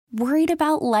Worried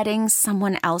about letting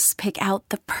someone else pick out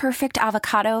the perfect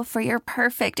avocado for your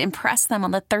perfect impress them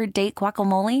on the third date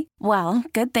guacamole? Well,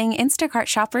 good thing Instacart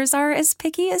shoppers are as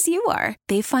picky as you are.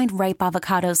 They find ripe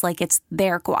avocados like it's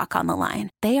their guac on the line.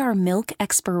 They are milk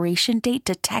expiration date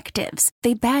detectives.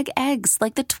 They bag eggs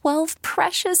like the 12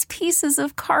 precious pieces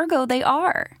of cargo they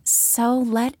are. So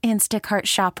let Instacart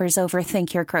shoppers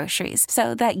overthink your groceries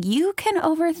so that you can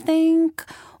overthink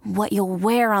what you'll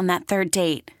wear on that third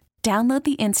date. Download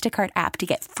the Instacart app to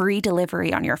get free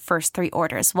delivery on your first 3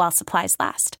 orders while supplies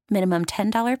last. Minimum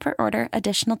 $10 per order.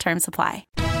 Additional terms apply.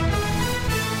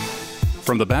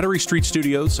 From the Battery Street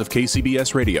Studios of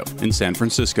KCBS Radio in San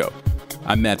Francisco,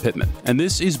 I'm Matt Pittman, and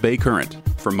this is Bay Current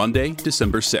for Monday,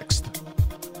 December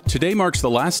 6th. Today marks the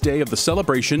last day of the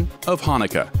celebration of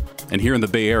Hanukkah. And here in the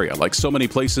Bay Area, like so many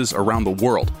places around the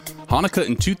world, Hanukkah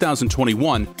in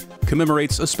 2021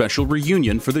 commemorates a special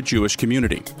reunion for the Jewish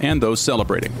community and those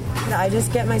celebrating. I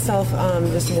just get myself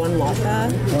just one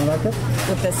latke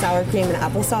with the sour cream and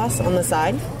applesauce on the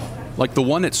side. Like the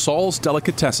one at Saul's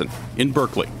Delicatessen in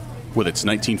Berkeley, with its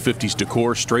 1950s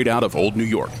decor straight out of old New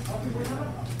York.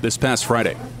 This past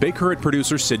Friday, Bay Current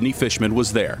producer Sydney Fishman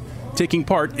was there, taking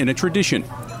part in a tradition,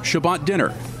 Shabbat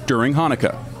dinner, during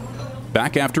Hanukkah.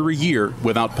 Back after a year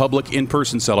without public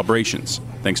in-person celebrations,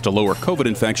 thanks to lower COVID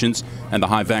infections and the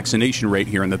high vaccination rate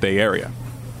here in the Bay Area.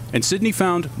 And Sydney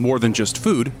found more than just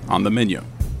food on the menu.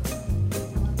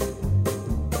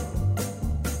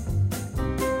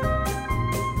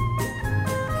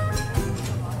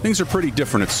 Things are pretty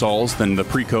different at Saul's than the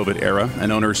pre-COVID era,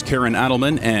 and owners Karen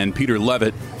Adelman and Peter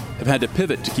Levitt have had to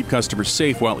pivot to keep customers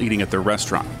safe while eating at their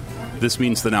restaurant. This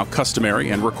means the now customary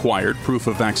and required proof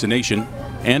of vaccination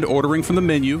and ordering from the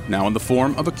menu now in the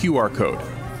form of a QR code.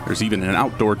 There's even an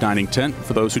outdoor dining tent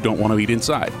for those who don't want to eat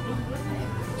inside.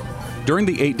 During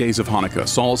the 8 days of Hanukkah,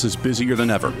 Saul's is busier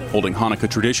than ever, holding Hanukkah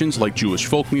traditions like Jewish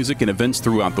folk music and events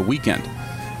throughout the weekend.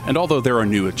 And although there are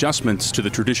new adjustments to the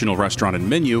traditional restaurant and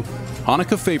menu,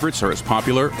 Hanukkah favorites are as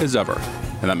popular as ever.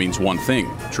 And that means one thing: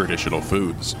 traditional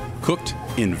foods, cooked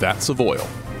in vats of oil,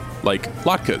 like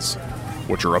latkes,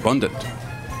 which are abundant.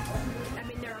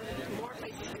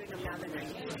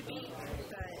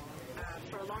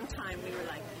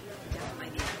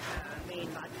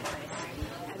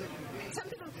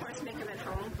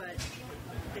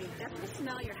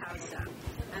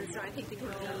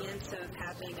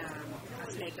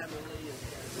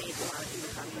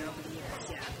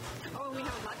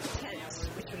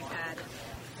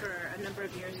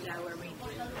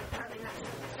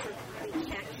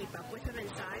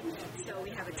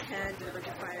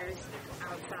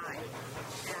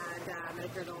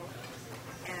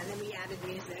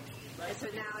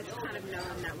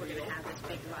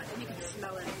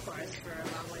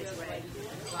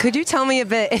 Could you tell me a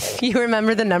bit, if you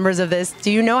remember the numbers of this,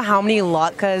 do you know how many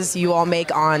latkes you all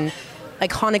make on,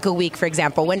 like, Hanukkah week, for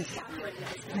example? When?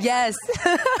 Yes.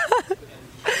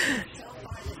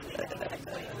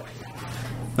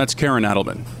 That's Karen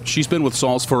Adelman. She's been with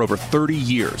Saul's for over 30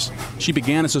 years. She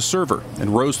began as a server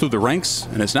and rose through the ranks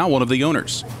and is now one of the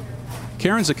owners.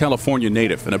 Karen's a California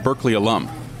native and a Berkeley alum,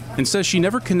 and says she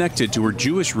never connected to her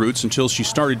Jewish roots until she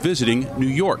started visiting New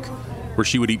York, where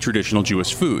she would eat traditional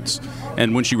Jewish foods.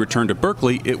 And when she returned to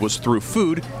Berkeley, it was through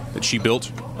food that she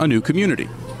built a new community.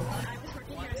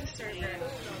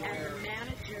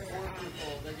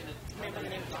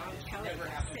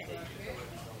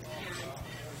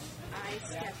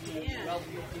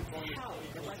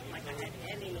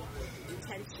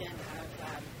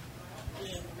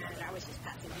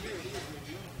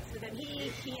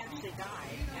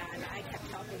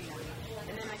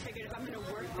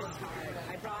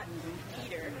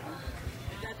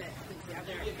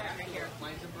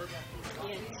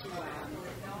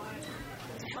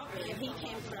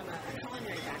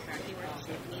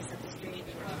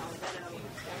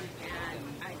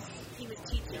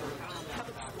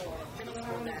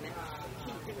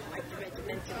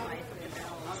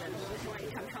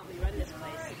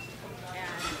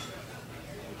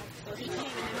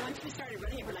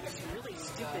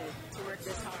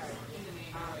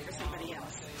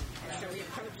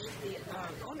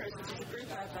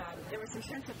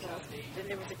 Then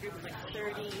there was a group of like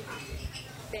 30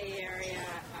 Bay Area,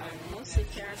 mostly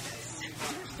therapists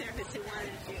who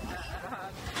wanted to do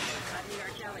New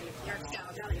York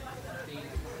style deli.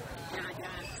 And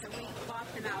so we bought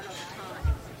them out all the time.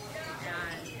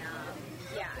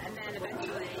 And then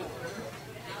eventually,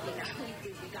 we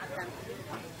got them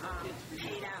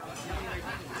paid out, and we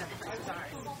were the price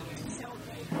ours. So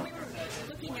we were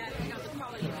looking at the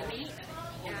quality of the meat,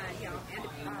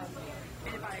 antibiotic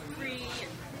free,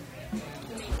 and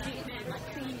we made treatment like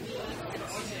clean meat, and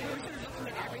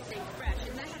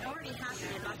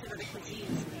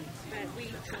cuisines, but we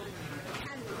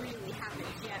hadn't really happened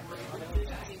yet with food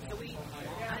cuisine. So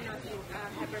I don't know if you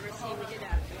have ever seen,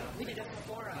 we did a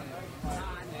forum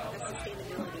on the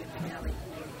sustainability of the deli.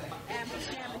 And we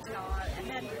shammed it all. And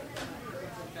then,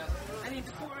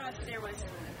 before us, there were a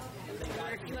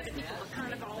few other people, but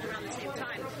kind of all around the same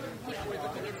time. People were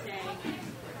looking and saying,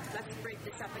 let's break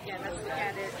this up again, let's look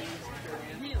at it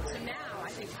new. So now, I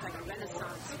think it's like a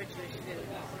renaissance for Jewish food.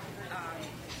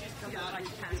 Like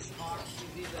the past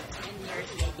 10 years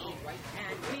maybe.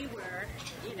 And we were,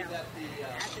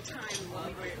 at the time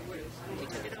when we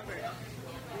took it over,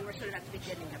 we were sort of at the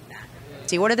beginning of that.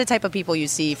 See, what are the type of people you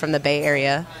see from the Bay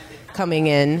Area coming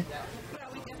in? Well,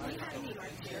 we definitely had New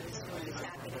York Jews doing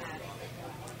exactly that,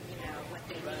 what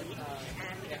they need.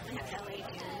 And we definitely have LA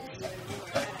Jews who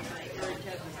are kind of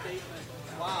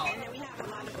like, and then we have a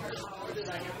lot of Marshall's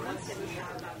ones that we have.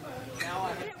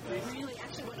 Really,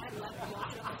 actually, what I love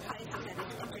most about the place is that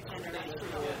it's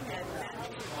intergenerational, and that's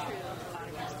true of a lot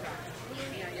of restaurants.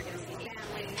 You're going to see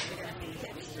families, you're going to see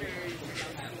hipsters,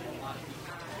 you're going to see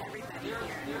everybody here,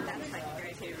 and that's my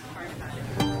very favorite part about it.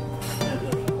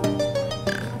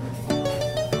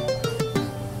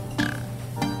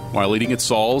 While eating at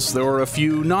Saul's, there were a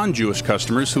few non-Jewish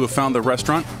customers who have found the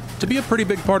restaurant to be a pretty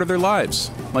big part of their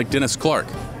lives, like Dennis Clark,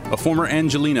 a former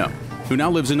Angelino who now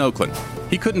lives in Oakland.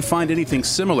 He couldn't find anything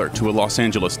similar to a Los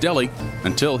Angeles deli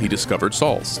until he discovered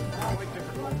Saul's.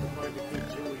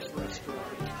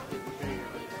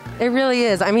 It really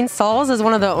is. Saul's is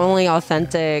one of the only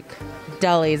authentic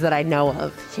delis that I know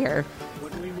of here.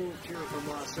 When we moved here from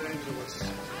Los Angeles,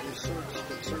 we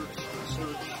searched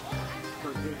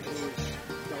for good Jewish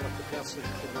delicatessen,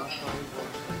 could not find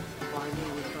one.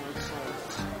 Finally, we found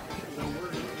Saul's.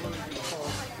 We're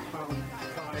found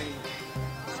buying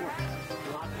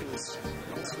latkes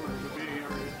elsewhere in the Bay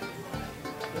Area,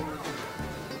 or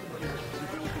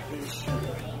the dish.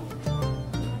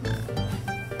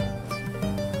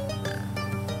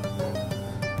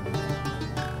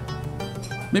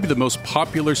 Maybe the most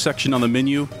popular section on the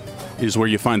menu is where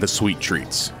you find the sweet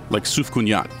treats, like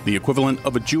sufkunyat, the equivalent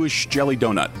of a Jewish jelly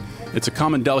donut. It's a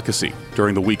common delicacy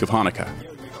during the week of Hanukkah.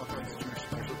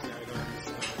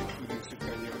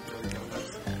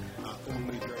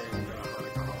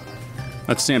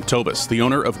 That's Sam Tobis, the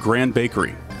owner of Grand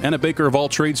Bakery and a baker of all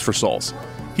trades for Saul's.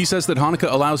 He says that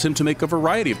Hanukkah allows him to make a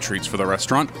variety of treats for the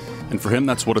restaurant, and for him,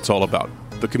 that's what it's all about.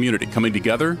 The community coming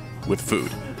together with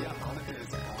food.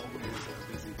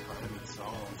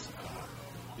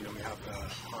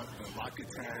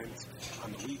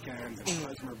 On the weekends, and the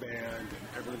klezmer band, and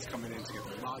everyone's coming in to get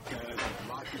their latkes, and the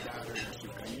latke batter, and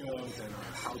shukayot, and our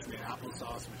house-made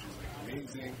applesauce, which is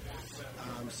amazing.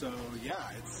 So yeah,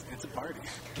 it's a party.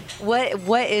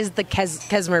 What is the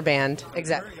klezmer band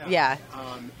exactly? Yeah.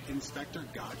 Inspector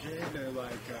Gadget,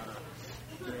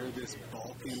 they're this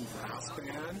Balkan brass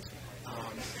band,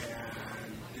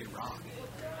 and they rock.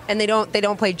 And they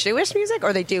don't play Jewish music,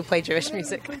 or they do play Jewish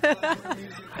music? Clarinet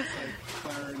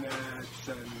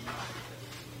and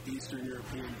Eastern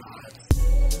European vibes.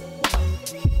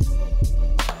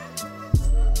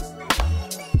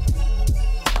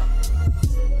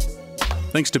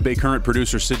 Thanks to Bay Current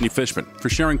producer Sydney Fishman for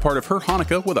sharing part of her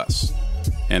Hanukkah with us.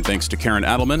 And thanks to Karen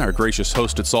Adelman, our gracious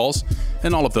host at Saul's,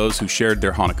 and all of those who shared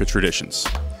their Hanukkah traditions.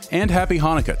 And happy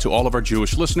Hanukkah to all of our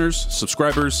Jewish listeners,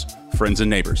 subscribers, friends, and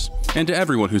neighbors, and to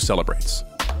everyone who celebrates.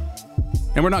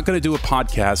 And we're not going to do a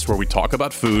podcast where we talk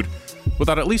about food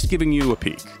without at least giving you a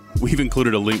peek. We've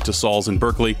included a link to Saul's in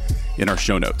Berkeley in our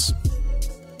show notes.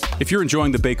 If you're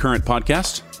enjoying the Bay Current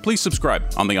podcast, please subscribe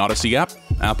on the Odyssey app,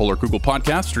 Apple or Google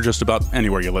Podcasts, or just about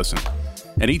anywhere you listen.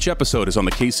 And each episode is on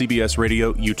the KCBS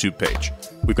Radio YouTube page.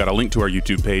 We've got a link to our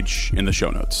YouTube page in the show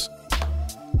notes.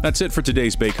 That's it for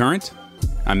today's Bay Current.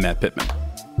 I'm Matt Pittman.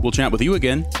 We'll chat with you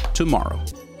again tomorrow.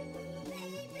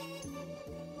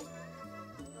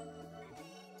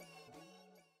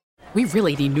 We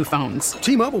really need new phones.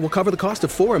 T-Mobile will cover the cost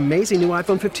of 4 amazing new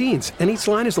iPhone 15s, and each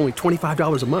line is only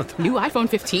 $25 a month. New iPhone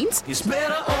 15s? It's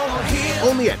better over here.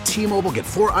 Only at T-Mobile, get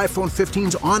 4 iPhone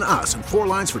 15s on us and 4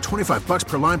 lines for $25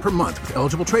 per line per month with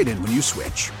eligible trade-in when you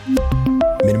switch.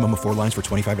 Minimum of 4 lines for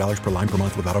 $25 per line per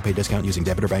month with autopay discount using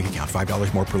debit or bank account.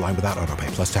 $5 more per line without autopay,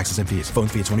 plus taxes and fees. Phone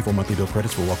fee at 24 monthly bill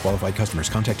credits for well-qualified customers.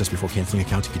 Contact us before canceling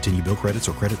account to continue bill credits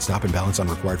or credit stop and balance on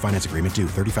required finance agreement due.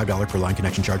 $35 per line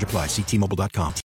connection charge applies. See T-Mobile.com.